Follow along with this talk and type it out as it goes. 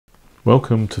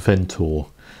Welcome to Fentor.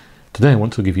 Today I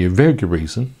want to give you a very good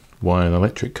reason why an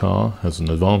electric car has an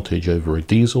advantage over a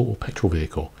diesel or petrol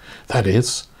vehicle. That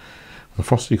is, on a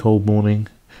frosty cold morning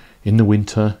in the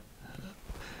winter,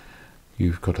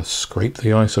 you've got to scrape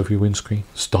the ice off your windscreen,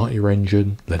 start your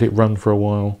engine, let it run for a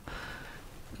while,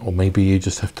 or maybe you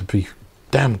just have to be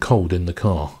damn cold in the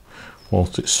car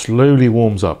whilst it slowly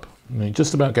warms up. It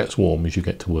just about gets warm as you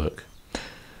get to work.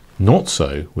 Not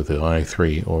so with the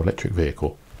i3 or electric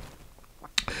vehicle.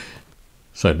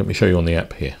 So let me show you on the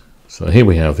app here. So here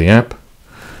we have the app.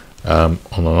 On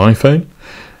an iPhone,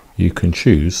 you can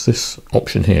choose this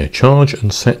option here, charge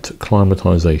and set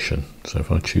climatization. So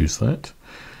if I choose that,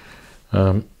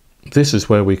 this is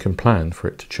where we can plan for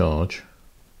it to charge.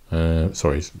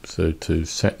 So to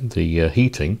set the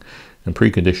heating and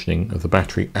preconditioning of the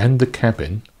battery and the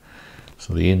cabin,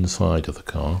 so the inside of the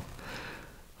car,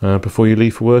 before you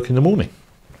leave for work in the morning.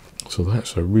 So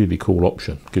that's a really cool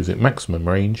option. Gives it maximum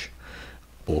range,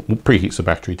 or preheats the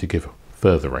battery to give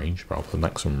further range rather than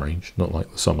maximum range, not like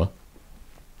the summer.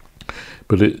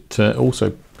 But it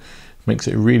also makes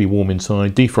it really warm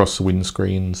inside, defrosts the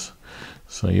windscreens,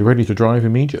 so you're ready to drive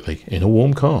immediately in a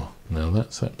warm car. Now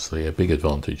that's absolutely a big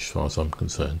advantage as far as I'm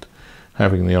concerned.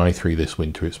 Having the i3 this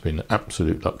winter, it's been an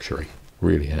absolute luxury,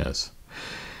 really has.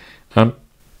 But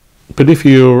if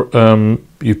you've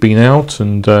been out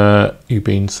and you've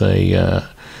been, say,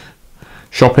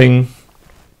 shopping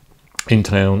in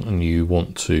town, and you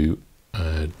want to,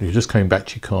 you're just coming back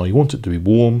to your car, you want it to be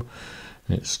warm,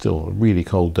 and it's still a really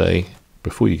cold day,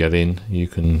 before you get in, you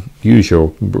can use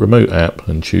your remote app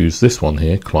and choose this one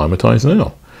here, Climatise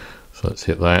Now. So let's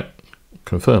hit that,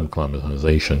 confirm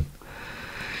climatization,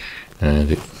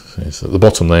 and it's at the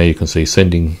bottom there. You can see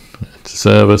sending to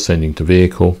server, sending to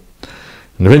vehicle,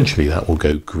 and eventually that will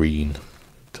go green,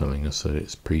 telling us that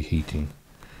it's preheating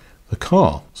the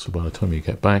car. So by the time you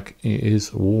get back, it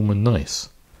is warm and nice.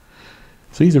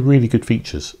 So these are really good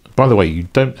features. By the way, you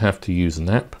don't have to use an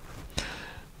app.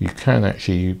 You can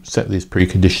actually set this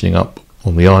preconditioning up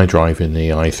on the iDrive in the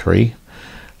i3.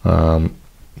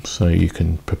 So you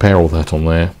can prepare all that on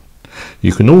there.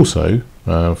 You can also,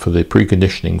 for the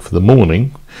preconditioning for the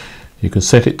morning, you can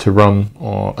set it to run,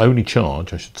 or only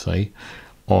charge, I should say,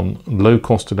 on low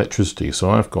cost electricity. So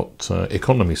I've got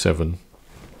economy 7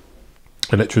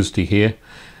 electricity here,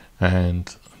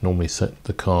 and normally set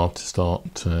the car to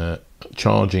start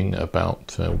charging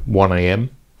about 1 AM.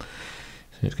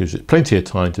 It gives it plenty of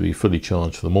time to be fully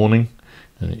charged for the morning,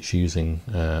 and it's using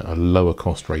a lower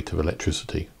cost rate of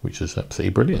electricity, which is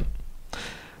absolutely brilliant.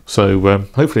 So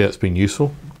hopefully that's been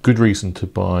useful. Good reason to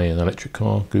buy an electric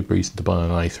car, good reason to buy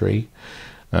an i3.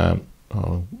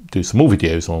 I'll do some more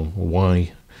videos on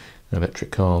why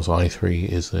electric cars i3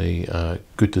 is a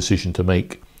good decision to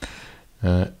make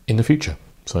in the future.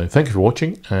 So thank you for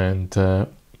watching, and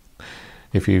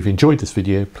if you've enjoyed this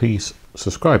video, please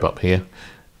subscribe up here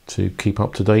to keep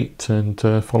up to date and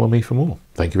follow me for more.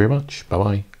 Thank you very much. Bye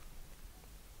bye.